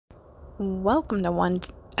Welcome to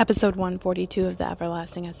episode 142 of the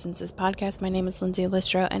Everlasting Essences podcast. My name is Lindsay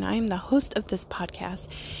Listro, and I am the host of this podcast.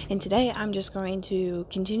 And today I'm just going to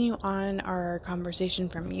continue on our conversation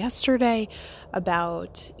from yesterday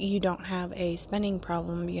about you don't have a spending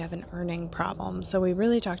problem, you have an earning problem. So we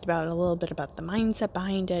really talked about a little bit about the mindset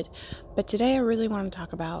behind it. But today I really want to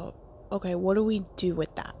talk about, okay, what do we do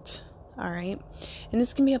with that? All right. And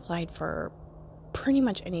this can be applied for pretty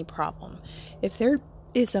much any problem. If there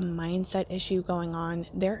is a mindset issue going on,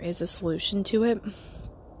 there is a solution to it.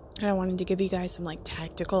 And I wanted to give you guys some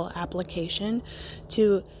tactical application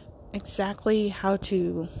to exactly how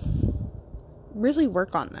to really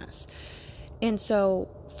work on this. And so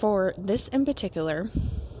for this in particular,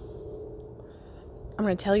 I'm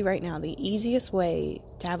going to tell you right now, the easiest way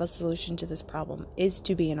to have a solution to this problem is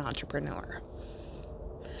to be an entrepreneur.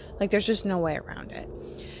 There's just no way around it.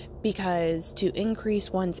 Because to increase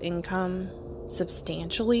one's income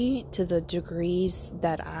substantially to the degree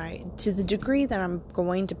that I'm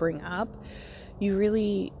going to bring up, you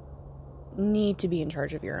really need to be in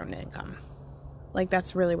charge of your own income.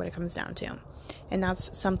 That's really what it comes down to. And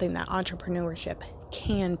that's something that entrepreneurship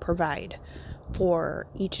can provide for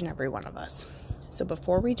each and every one of us. So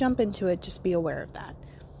before we jump into it, just be aware of that.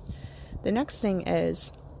 The next thing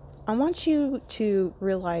is, I want you to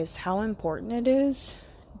realize how important it is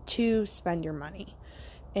to spend your money.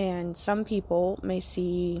 And some people may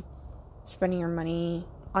see spending your money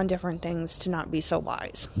on different things to not be so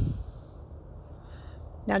wise.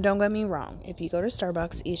 Now, don't get me wrong. If you go to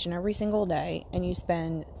Starbucks each and every single day and you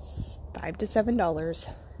spend $5 to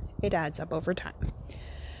 $7, it adds up over time.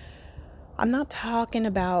 I'm not talking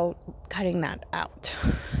about cutting that out.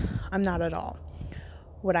 I'm not at all.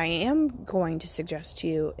 What I am going to suggest to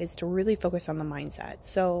you is to really focus on the mindset.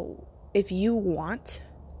 So if you want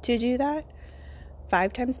to do that,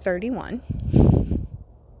 5 times 31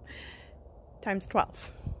 times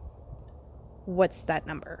 12. What's that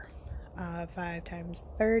number? 5 times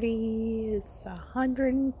 30 is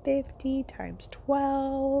 150 times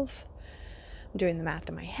 12. I'm doing the math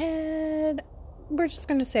in my head. We're just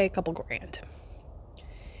going to say a couple grand.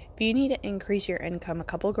 If you need to increase your income a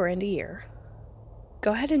couple grand a year,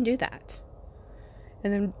 go ahead and do that.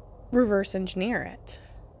 And then reverse engineer it.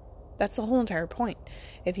 That's the whole entire point.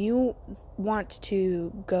 If you want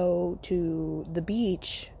to go to the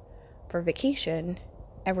beach for vacation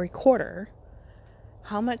every quarter,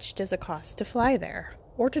 how much does it cost to fly there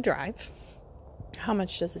or to drive? How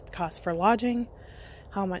much does it cost for lodging?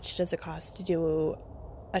 How much does it cost to do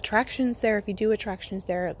attractions there? If you do attractions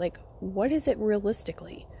there, what is it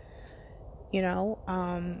realistically?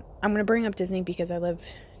 I'm going to bring up Disney because I live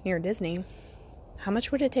near Disney. How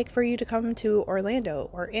much would it take for you to come to Orlando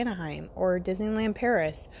or Anaheim or Disneyland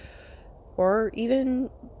Paris or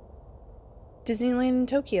even Disneyland in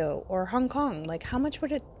Tokyo or Hong Kong? How much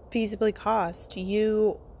would it feasibly cost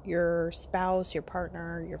you, your spouse, your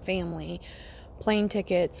partner, your family, plane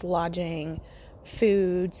tickets, lodging,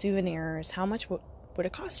 food, souvenirs? How much would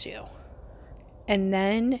it cost you? And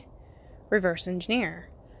then reverse engineer.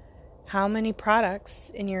 How many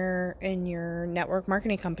products in your network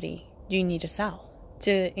marketing company do you need to sell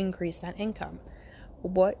to increase that income?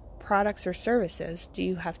 What products or services do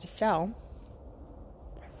you have to sell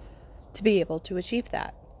to be able to achieve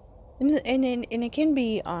that? And it can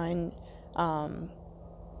be on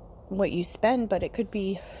what you spend, but it could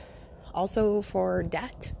be also for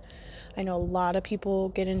debt. I know a lot of people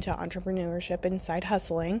get into entrepreneurship and side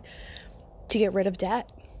hustling to get rid of debt.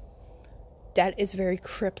 Debt is very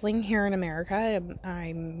crippling here in America.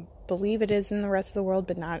 I believe it is in the rest of the world,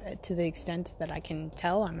 but not to the extent that I can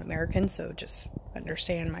tell. I'm American, so just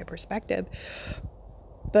understand my perspective.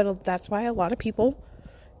 But that's why a lot of people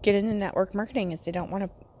get into network marketing, is they don't want to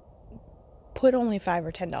put only $5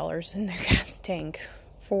 or $10 in their gas tank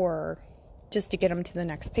just to get them to the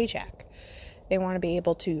next paycheck. They want to be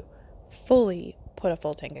able to fully put a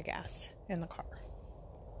full tank of gas in the car.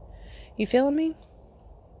 You feeling me?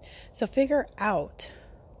 So figure out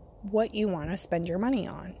what you want to spend your money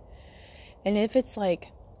on. And if it's I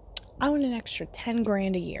want an extra 10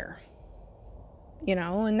 grand a year,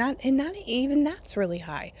 and that's really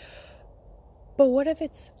high. But what if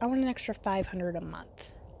I want an extra 500 a month?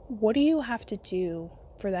 What do you have to do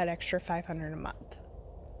for that extra 500 a month?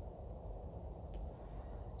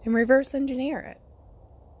 And reverse engineer it.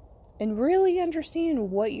 And really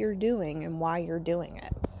understand what you're doing and why you're doing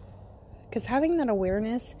it. Because having that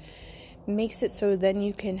awareness makes it so then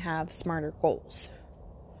you can have smarter goals.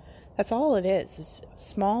 That's all it is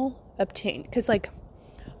small, obtain. Because I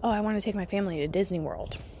want to take my family to Disney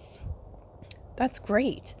World. That's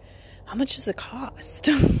great. How much does it cost?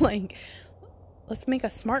 Let's make a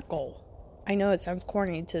SMART goal. I know it sounds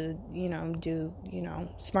corny to, do,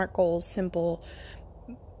 SMART goals, simple.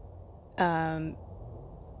 I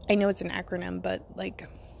know it's an acronym, but like,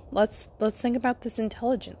 let's think about this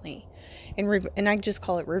intelligently, and I just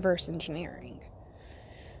call it reverse engineering.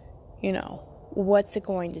 What's it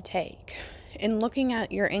going to take? And looking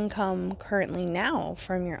at your income currently now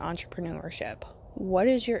from your entrepreneurship, what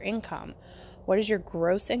is your income? What is your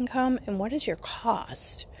gross income? And what is your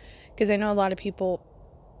cost? Because I know a lot of people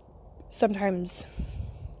sometimes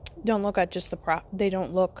don't look at just they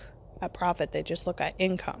don't look at profit, they just look at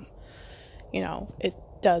income. It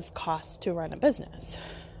does cost to run a business.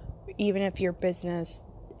 Even if your business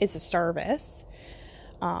is a service,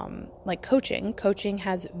 like coaching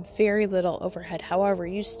has very little overhead. However,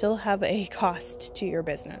 you still have a cost to your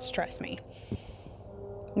business, trust me.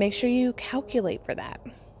 Make sure you calculate for that.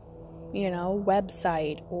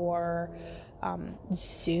 Website or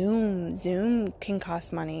Zoom can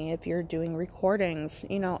cost money if you're doing recordings,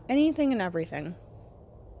 anything and everything.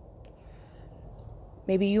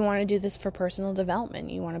 Maybe you want to do this for personal development.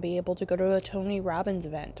 You want to be able to go to a Tony Robbins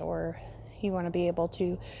event, or you want to be able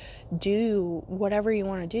to do whatever you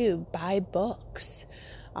want to do, buy books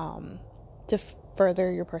to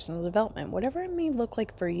further your personal development, whatever it may look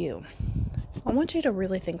like for you. I want you to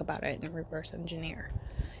really think about it and reverse engineer,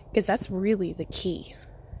 because that's really the key.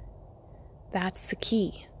 That's the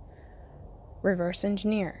key. Reverse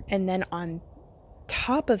engineer. And then on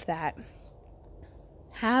top of that,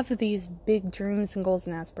 have these big dreams and goals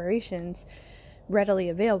and aspirations readily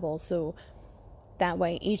available, so that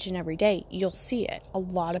way each and every day you'll see it. A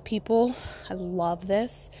lot of people, I love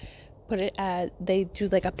this, they do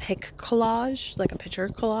like a pic collage, like a picture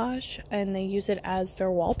collage, and they use it as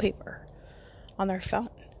their wallpaper on their phone.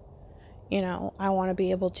 I want to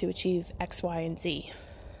be able to achieve X, Y, and Z.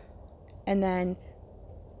 And then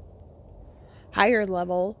higher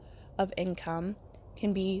level of income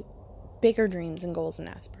can be bigger dreams and goals and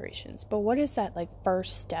aspirations. But what is that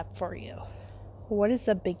first step for you? What is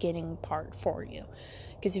the beginning part for you?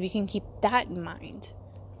 Because if you can keep that in mind,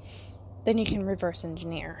 then you can reverse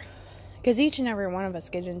engineer. Because each and every one of us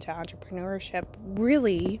get into entrepreneurship,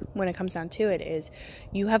 really, when it comes down to it, is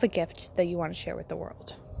you have a gift that you want to share with the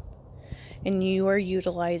world. And you are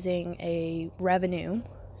utilizing a revenue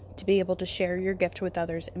to be able to share your gift with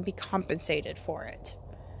others and be compensated for it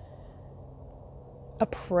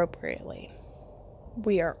appropriately.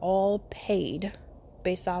 We are all paid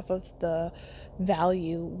based off of the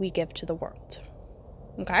value we give to the world.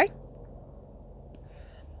 Okay?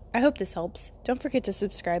 I hope this helps. Don't forget to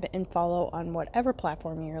subscribe and follow on whatever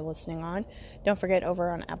platform you're listening on. Don't forget, over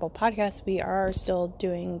on Apple Podcasts, we are still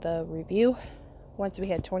doing the review. Once we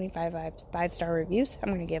hit 25 5-star reviews, I'm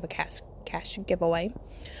going to give a cash giveaway.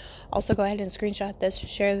 Also, go ahead and screenshot this,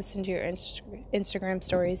 share this into your Instagram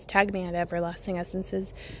stories, tag me at Everlasting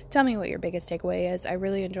Essences. Tell me what your biggest takeaway is. I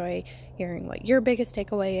really enjoy hearing what your biggest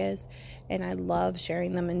takeaway is, and I love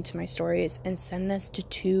sharing them into my stories. And send this to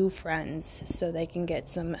 2 friends so they can get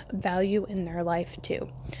some value in their life too.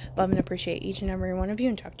 Love and appreciate each and every one of you,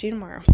 and talk to you tomorrow.